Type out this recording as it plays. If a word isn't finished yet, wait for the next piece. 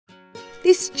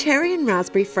This cherry and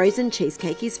raspberry frozen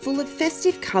cheesecake is full of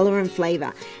festive colour and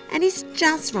flavour and is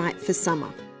just right for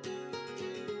summer.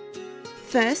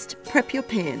 First, prep your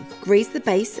pan. Grease the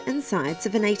base and sides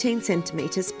of an 18cm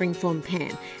springform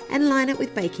pan and line it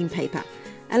with baking paper,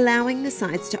 allowing the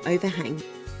sides to overhang.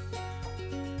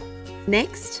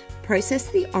 Next, process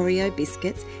the Oreo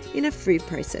biscuits in a food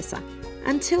processor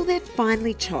until they're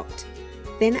finely chopped.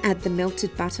 Then add the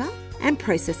melted butter and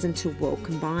process until well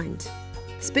combined.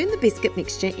 Spoon the biscuit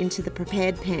mixture into the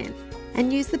prepared pan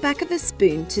and use the back of a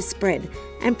spoon to spread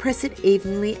and press it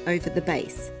evenly over the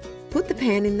base. Put the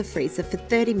pan in the freezer for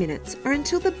 30 minutes or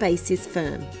until the base is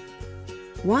firm.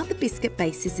 While the biscuit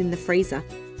base is in the freezer,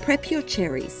 prep your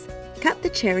cherries. Cut the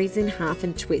cherries in half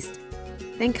and twist,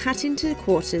 then cut into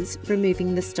quarters,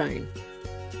 removing the stone.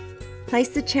 Place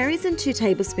the cherries and 2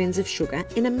 tablespoons of sugar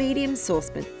in a medium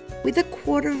saucepan with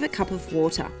 1/4 cup of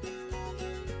water.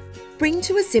 Bring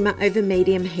to a simmer over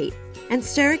medium heat and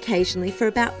stir occasionally for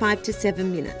about 5 to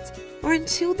 7 minutes or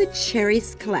until the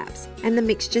cherries collapse and the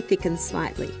mixture thickens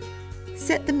slightly.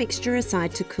 Set the mixture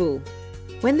aside to cool.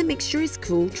 When the mixture is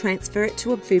cool, transfer it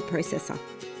to a food processor.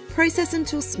 Process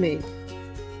until smooth.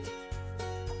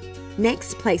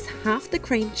 Next, place half the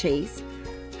cream cheese,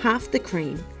 half the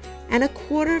cream, and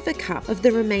 1/4 cup of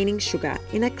the remaining sugar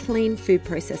in a clean food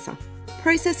processor.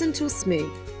 Process until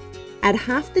smooth. Add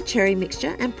half the cherry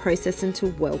mixture and process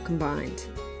until well combined.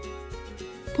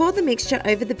 Pour the mixture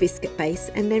over the biscuit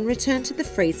base and then return to the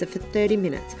freezer for 30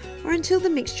 minutes or until the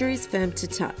mixture is firm to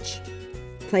touch.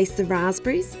 Place the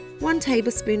raspberries, 1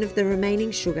 tablespoon of the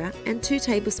remaining sugar and 2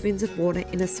 tablespoons of water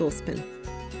in a saucepan.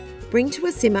 Bring to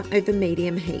a simmer over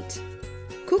medium heat.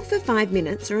 Cook for 5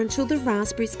 minutes or until the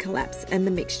raspberries collapse and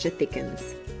the mixture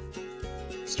thickens.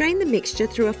 Strain the mixture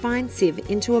through a fine sieve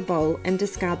into a bowl and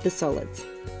discard the solids.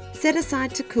 Set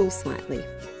aside to cool slightly.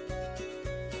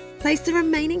 Place the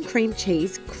remaining cream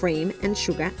cheese, cream and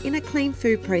sugar in a clean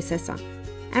food processor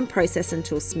and process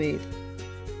until smooth.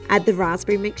 Add the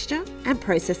raspberry mixture and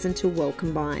process until well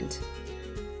combined.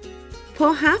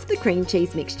 Pour half the cream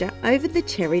cheese mixture over the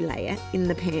cherry layer in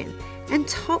the pan and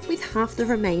top with half the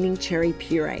remaining cherry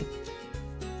puree.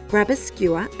 Grab a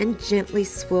skewer and gently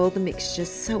swirl the mixture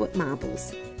so it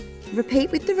marbles. Repeat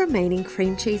with the remaining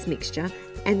cream cheese mixture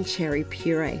and cherry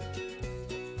puree.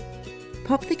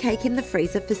 Pop the cake in the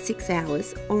freezer for 6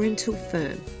 hours or until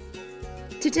firm.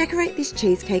 To decorate this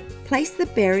cheesecake, place the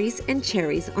berries and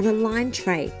cherries on a lined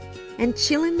tray and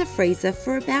chill in the freezer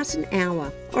for about an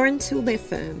hour or until they're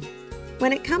firm.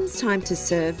 When it comes time to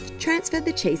serve, transfer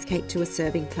the cheesecake to a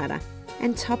serving platter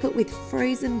and top it with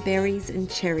frozen berries and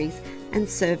cherries and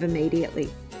serve immediately.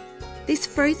 This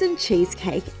frozen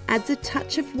cheesecake adds a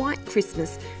touch of white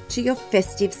Christmas to your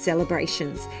festive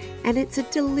celebrations, and it's a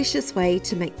delicious way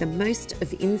to make the most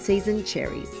of in-season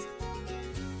cherries.